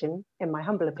your question, in my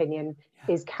humble opinion,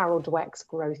 is Carol Dweck's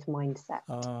growth mindset.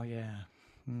 Oh yeah.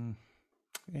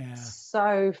 Yeah.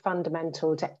 So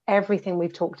fundamental to everything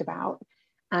we've talked about,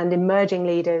 and emerging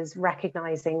leaders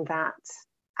recognizing that,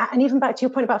 and even back to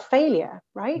your point about failure,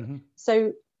 right?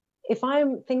 So if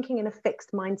I'm thinking in a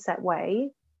fixed mindset way,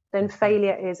 then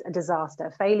failure is a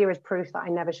disaster. Failure is proof that I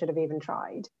never should have even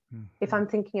tried. If I'm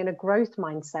thinking in a growth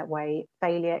mindset way,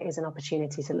 failure is an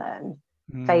opportunity to learn.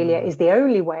 Failure is the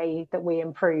only way that we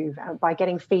improve, by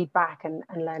getting feedback and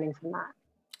learning from that.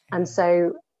 And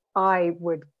so I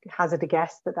would hazard a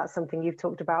guess that that's something you've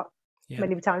talked about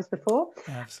many times before.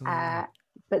 Absolutely.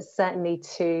 But certainly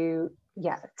to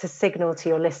signal to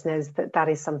your listeners that that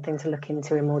is something to look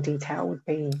into in more detail would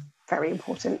be very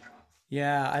important.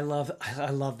 Yeah, I love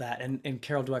that, and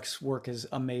Carol Dweck's work is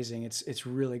amazing. It's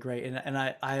really great, and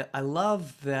I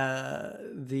love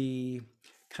the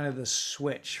kind of the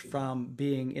switch from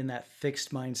being in that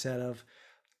fixed mindset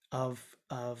of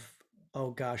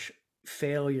oh gosh,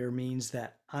 failure means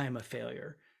that I'm a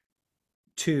failure,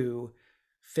 to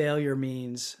failure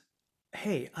means,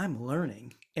 hey, I'm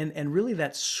learning. And really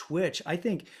that switch, I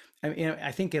think I mean,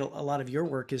 I think a lot of your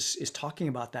work is talking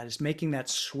about that, is making that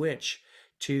switch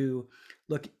to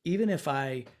look, even if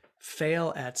I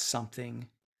fail at something,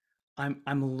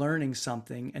 I'm learning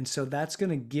something, and so that's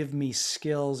going to give me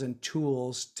skills and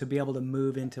tools to be able to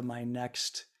move into my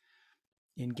next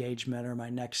engagement or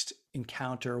my next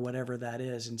encounter or whatever that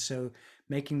is. And so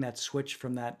making that switch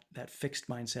from that fixed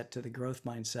mindset to the growth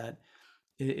mindset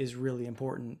is really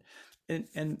important.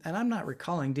 And I'm not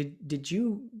recalling, did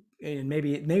you, and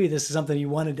maybe this is something you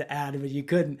wanted to add but you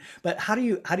couldn't, but how do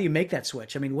you make that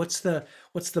switch? I mean, what's the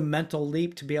mental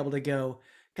leap to be able to go,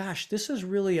 gosh, this is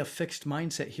really a fixed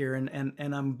mindset here,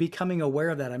 and I'm becoming aware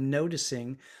of that. I'm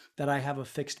noticing that I have a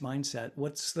fixed mindset.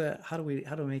 How do we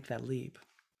make that leap?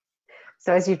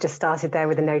 So as you've just started there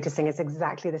with the noticing, it's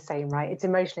exactly the same, right? It's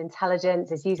emotional intelligence,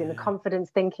 it's using the confidence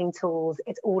thinking tools.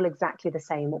 It's all exactly the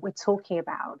same. What we're talking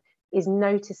about is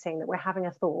noticing that we're having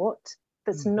a thought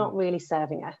that's not really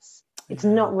serving us. It's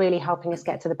not really helping us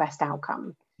get to the best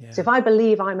outcome. So if I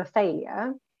believe I'm a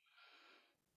failure,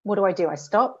 what do? I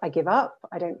stop, I give up,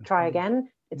 I don't try again.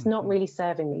 It's not really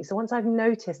serving me. So once I've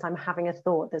noticed I'm having a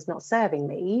thought that's not serving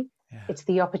me, it's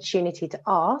the opportunity to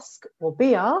ask or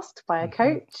be asked by a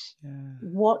coach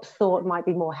what thought might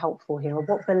be more helpful here, or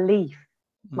what belief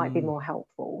might be more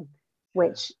helpful,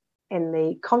 which in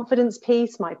the confidence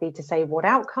piece might be to say, what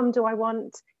outcome do I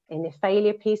want? In the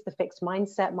failure piece, the fixed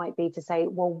mindset might be to say,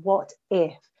 well, what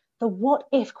if? The what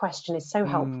if question is so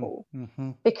helpful,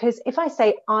 because if I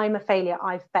say I'm a failure,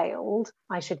 I've failed,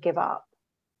 I should give up.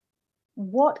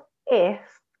 What if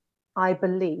I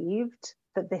believed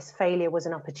that this failure was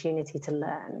an opportunity to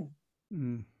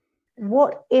learn?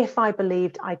 What if I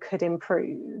believed I could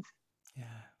improve?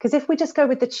 Because if we just go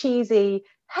with the cheesy,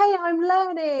 hey, I'm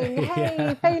learning,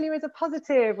 hey, failure is a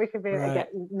positive, we could be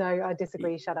again, no, I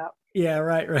disagree, shut up.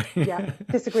 Right.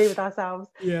 Disagree with ourselves.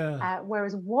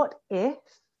 Whereas what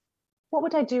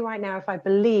would I do right now if I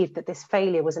believed that this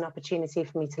failure was an opportunity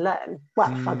for me to learn?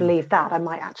 Well, if I believe that, I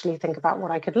might actually think about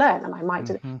what I could learn, and I might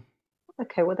do,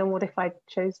 okay, well then what if I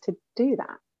chose to do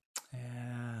that?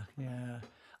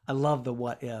 I love the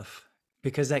what if,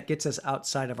 because that gets us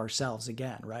outside of ourselves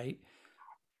again, right?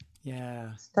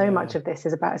 So much of this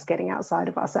is about us getting outside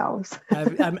of ourselves.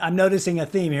 I'm noticing a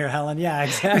theme here, Helen. Yeah,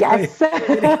 exactly.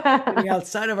 Getting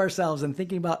outside of ourselves and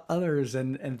thinking about others,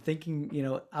 and thinking,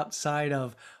 outside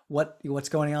of what's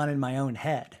going on in my own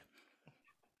head.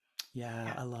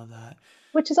 I love that.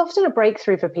 Which is often a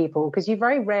breakthrough for people, because you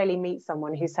very rarely meet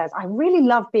someone who says, I really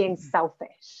love being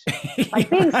selfish. Like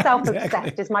being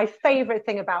self-obsessed is my favorite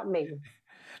thing about me.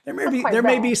 There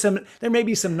may be some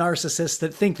narcissists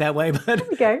that think that way, but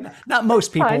not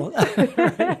most people.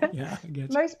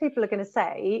 Most people are going to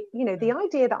say, the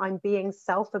idea that I'm being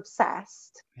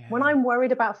self-obsessed, when I'm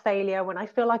worried about failure, when I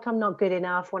feel like I'm not good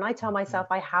enough, when I tell myself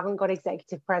I haven't got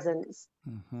executive presence,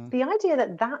 the idea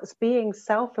that that's being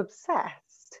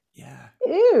self-obsessed.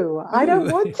 Ew, I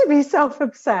don't want to be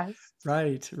self-obsessed.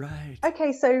 Right.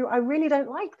 Okay, so I really don't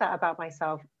like that about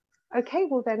myself. Okay,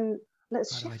 well then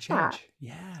let's shift that.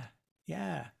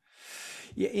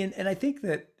 And I think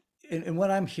that, and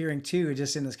what I'm hearing too,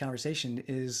 just in this conversation,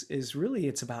 is really,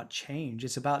 it's about change.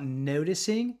 It's about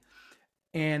noticing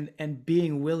and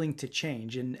being willing to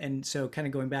change. And so kind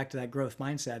of going back to that growth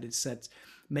mindset, it's that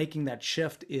making that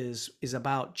shift is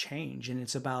about change, and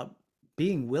it's about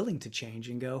being willing to change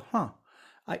and go,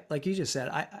 like you just said,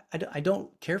 I don't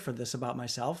care for this about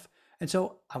myself, and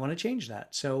so I want to change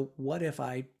that. So what if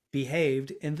I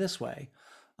behaved in this way?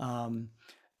 I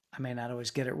may not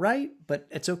always get it right, but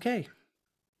it's okay.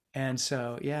 And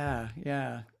so,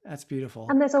 that's beautiful.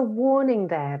 And there's a warning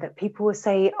there that people will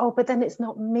say, oh, but then it's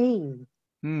not me.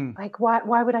 Like,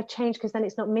 why would I change? Because then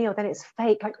it's not me, or then it's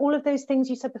fake. Like all of those things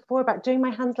you said before about doing my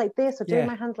hands like this or doing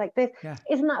my hands like this.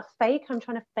 Isn't that fake? I'm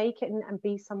trying to fake it and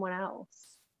be someone else.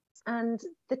 And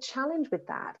the challenge with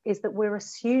that is that we're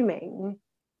assuming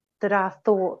that our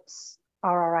thoughts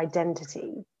are our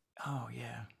identity.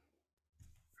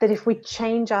 That if we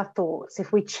change our thoughts,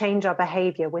 if we change our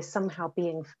behavior, we're somehow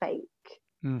being fake.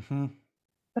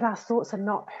 But our thoughts are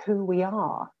not who we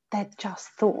are. They're just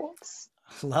thoughts.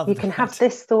 You can have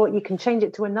this thought, you can change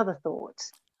it to another thought.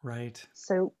 Right.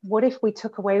 So what if we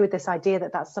took away with this idea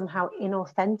that that's somehow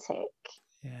inauthentic?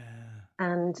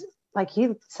 And like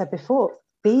you said before,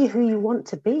 be who you want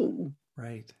to be.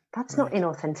 Right. That's not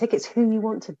inauthentic. It's who you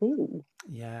want to be.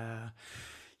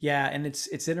 And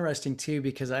it's interesting too,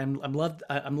 because I'm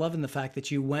loving the fact that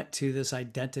you went to this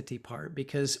identity part,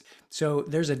 because so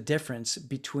there's a difference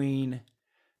between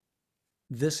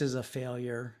this is a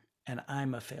failure and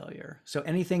I'm a failure. So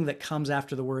anything that comes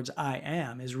after the words I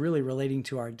am is really relating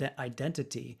to our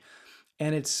identity.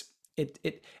 And it's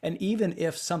and even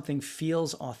if something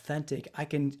feels authentic, I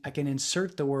can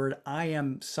insert the word, I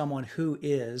am someone who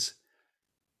is,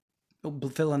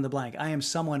 fill in the blank. I am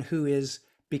someone who is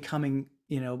becoming,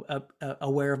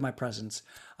 aware of my presence.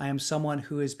 I am someone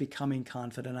who is becoming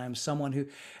confident. I am someone who,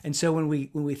 and so when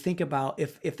we think about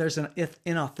if there's an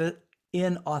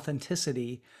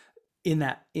inauthenticity in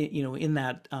that, in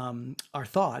that our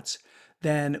thoughts,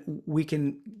 then we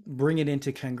can bring it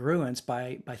into congruence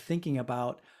by thinking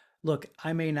about, look,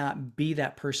 I may not be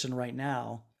that person right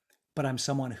now, but I'm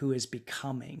someone who is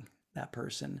becoming that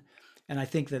person. And I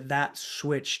think that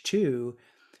switch too,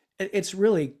 it's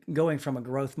really going from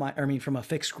from a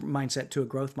fixed mindset to a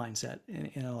growth mindset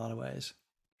in a lot of ways.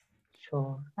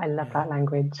 Sure. I love Yeah. that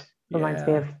language. Reminds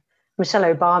me Yeah. of Michelle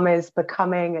Obama's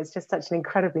Becoming. It's just such an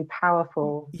incredibly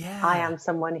powerful, Yeah. I am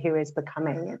someone who is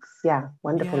becoming. It's,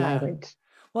 wonderful Yeah. language.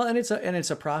 Well, and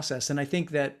it's a process. And I think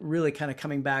that really kind of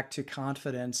coming back to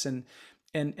confidence and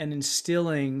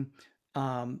instilling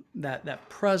that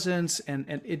presence, and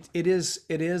it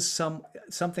is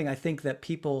something I think that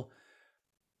people,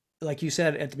 like you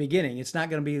said at the beginning, it's not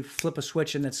going to be flip a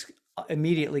switch and it's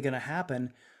immediately going to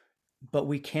happen, but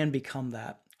we can become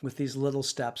that with these little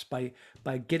steps by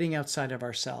getting outside of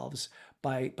ourselves,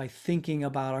 by thinking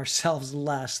about ourselves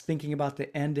less, thinking about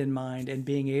the end in mind, and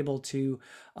being able to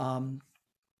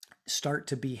start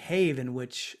to behave in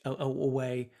a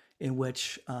way in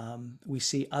which we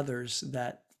see others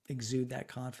that exude that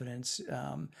confidence.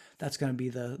 That's going to be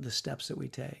the steps that we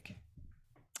take.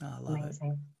 I love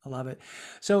Amazing. it. I love it.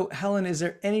 So, Helen, is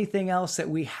there anything else that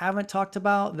we haven't talked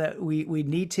about that we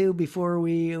need to before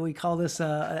we call this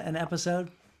an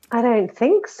episode? I don't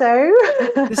think so.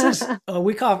 This is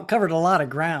we covered a lot of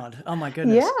ground. Oh my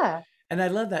goodness. Yeah. And I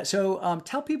love that. So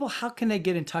tell people, how can they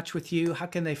get in touch with you? How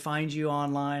can they find you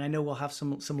online? I know we'll have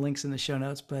some links in the show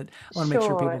notes, but I want to make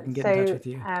sure people can get in touch with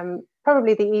you.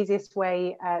 Probably the easiest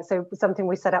way. So something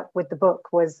we set up with the book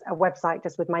was a website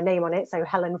just with my name on it. So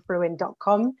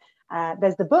helenfruin.com.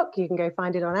 There's the book. You can go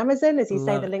find it on Amazon. As you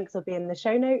say, the links will be in the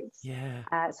show notes.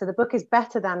 Yeah. So the book is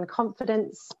Better Than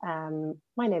Confidence.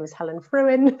 My name is Helen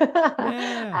Fruin.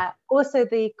 Yeah. Also,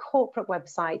 the corporate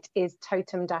website is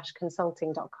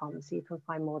totem-consulting.com. So you can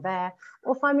find more there,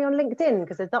 or find me on LinkedIn,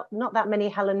 because there's not that many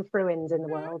Helen Fruins in the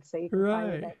world. So you can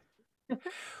find me there.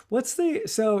 What's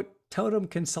Totem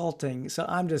Consulting? So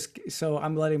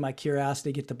I'm letting my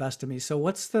curiosity get the best of me. So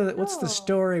what's the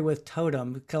story with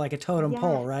Totem? Like a totem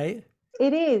pole, right?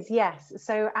 It is, yes.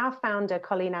 So our founder,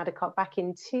 Colleen Adicott, back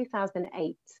in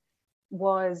 2008,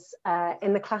 was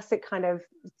in the classic kind of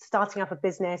starting up a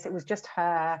business. It was just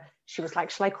her. She was like,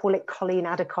 shall I call it Colleen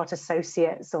Adicott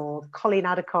Associates or Colleen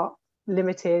Adicott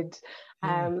Limited?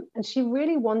 And she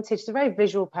really wanted, she's a very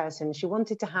visual person. She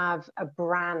wanted to have a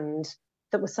brand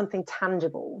that was something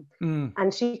tangible.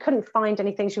 And she couldn't find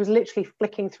anything. She was literally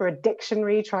flicking through a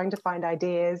dictionary trying to find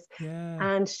ideas.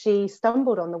 And she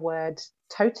stumbled on the word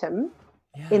totem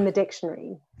in the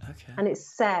dictionary. Okay. And it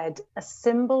said a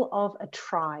symbol of a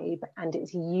tribe and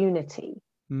its unity.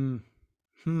 And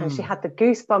she had the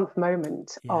goosebump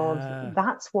moment of,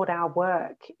 that's what our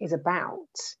work is about,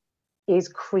 is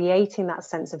creating that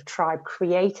sense of tribe,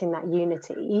 creating that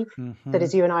unity that,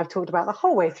 as you and I have talked about the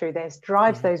whole way through this,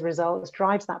 drives those results,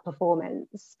 drives that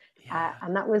performance.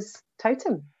 And that was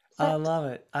Totem. I love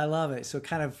it. I love it. So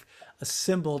kind of a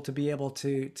symbol to be able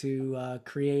to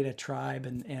create a tribe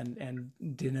and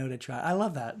denote a tribe. I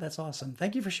love that. That's awesome.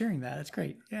 Thank you for sharing that. That's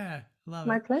great. Yeah. Love it.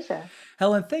 My pleasure.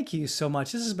 Helen, thank you so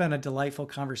much. This has been a delightful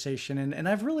conversation, and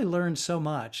I've really learned so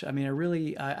much. I mean,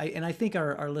 I think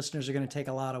our listeners are going to take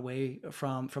a lot away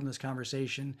from this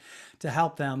conversation to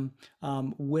help them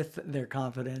with their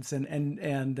confidence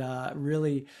and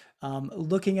really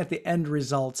looking at the end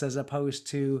results as opposed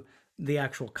to the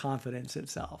actual confidence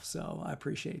itself. So I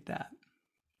appreciate that.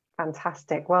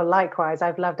 Fantastic. Well, likewise,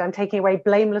 I'm taking away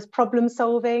blameless problem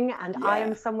solving, and I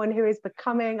am someone who is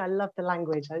becoming. I love the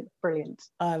language. It's brilliant.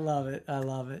 I love it. I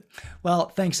love it. Well,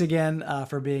 thanks again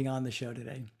for being on the show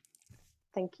today.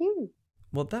 Thank you.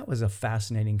 Well, that was a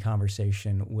fascinating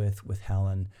conversation with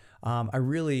Helen. I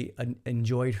really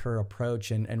enjoyed her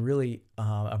approach and really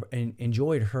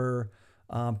enjoyed her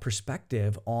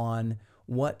perspective on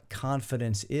what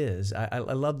confidence is. I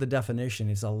love the definition.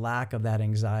 It's a lack of that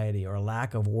anxiety or a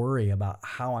lack of worry about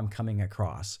how I'm coming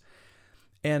across.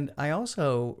 And I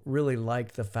also really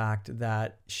liked the fact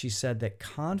that she said that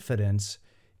confidence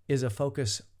is a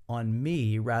focus on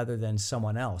me rather than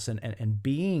someone else. And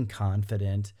being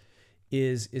confident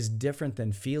is different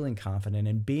than feeling confident.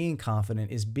 And being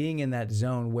confident is being in that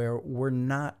zone where we're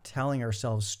not telling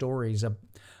ourselves stories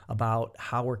about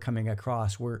how we're coming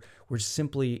across. We're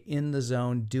simply in the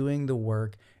zone, doing the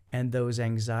work, and those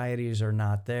anxieties are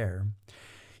not there.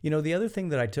 The other thing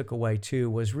that I took away too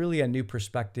was really a new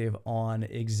perspective on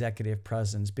executive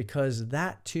presence, because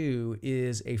that too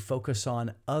is a focus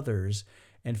on others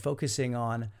and focusing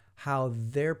on how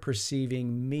they're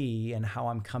perceiving me and how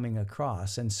I'm coming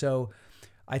across. And so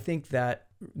I think that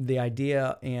the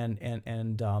idea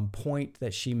and point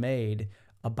that she made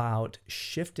about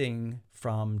shifting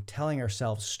from telling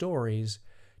ourselves stories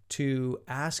to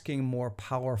asking more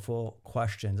powerful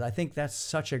questions, I think that's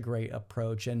such a great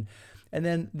approach. And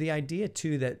then the idea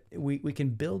too that we can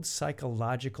build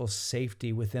psychological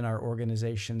safety within our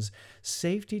organizations,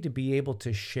 safety to be able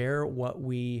to share what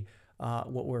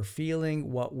we're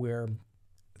feeling, what we're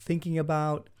thinking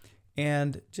about,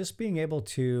 and just being able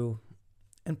to,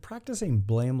 and practicing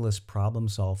blameless problem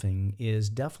solving is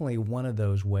definitely one of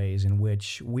those ways in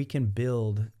which we can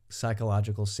build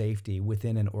psychological safety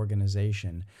within an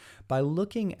organization by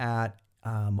looking at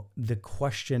the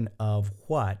question of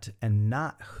what and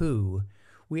not who.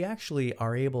 We actually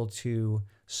are able to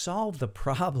solve the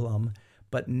problem,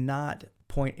 but not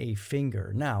point a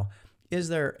finger. Now, is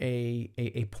there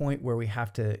a point where we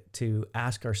have to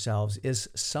ask ourselves, is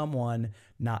someone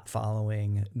not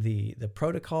following the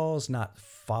protocols, not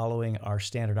following our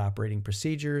standard operating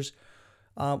procedures?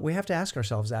 We have to ask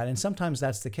ourselves that, and sometimes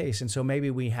that's the case, and so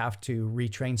maybe we have to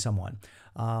retrain someone.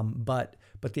 But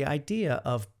the idea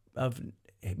of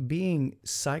being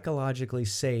psychologically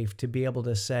safe to be able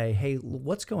to say, hey,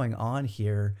 what's going on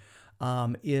here,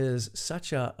 is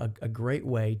such a great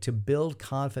way to build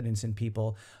confidence in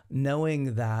people,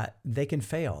 knowing that they can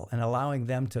fail and allowing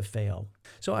them to fail.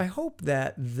 So I hope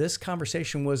that this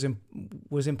conversation was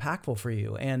impactful for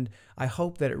you, and I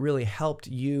hope that it really helped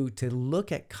you to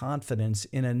look at confidence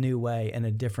in a new way and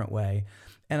a different way.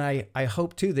 And I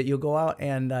hope too that you'll go out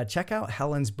and check out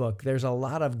Helen's book. There's a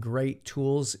lot of great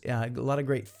tools, a lot of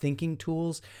great thinking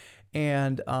tools.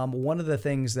 And one of the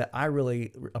things that I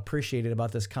really appreciated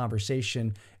about this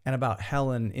conversation and about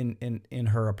Helen in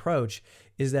her approach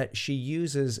is that she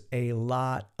uses a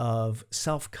lot of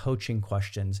self-coaching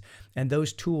questions, and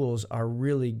those tools are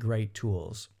really great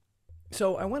tools.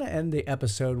 So I want to end the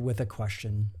episode with a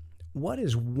question. What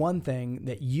is one thing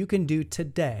that you can do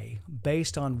today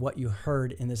based on what you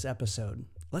heard in this episode?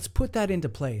 Let's put that into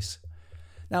place.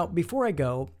 Now, before I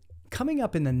go, coming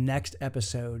up in the next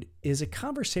episode is a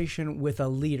conversation with a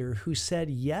leader who said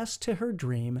yes to her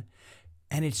dream,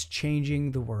 and it's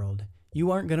changing the world. You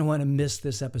aren't going to want to miss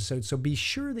this episode, so be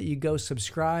sure that you go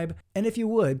subscribe. And if you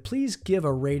would, please give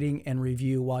a rating and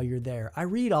review while you're there. I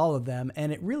read all of them,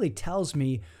 and it really tells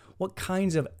me what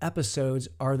kinds of episodes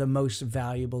are the most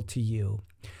valuable to you.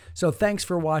 So thanks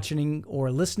for watching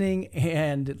or listening,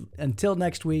 and until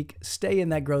next week, stay in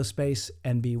that growth space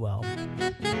and be well.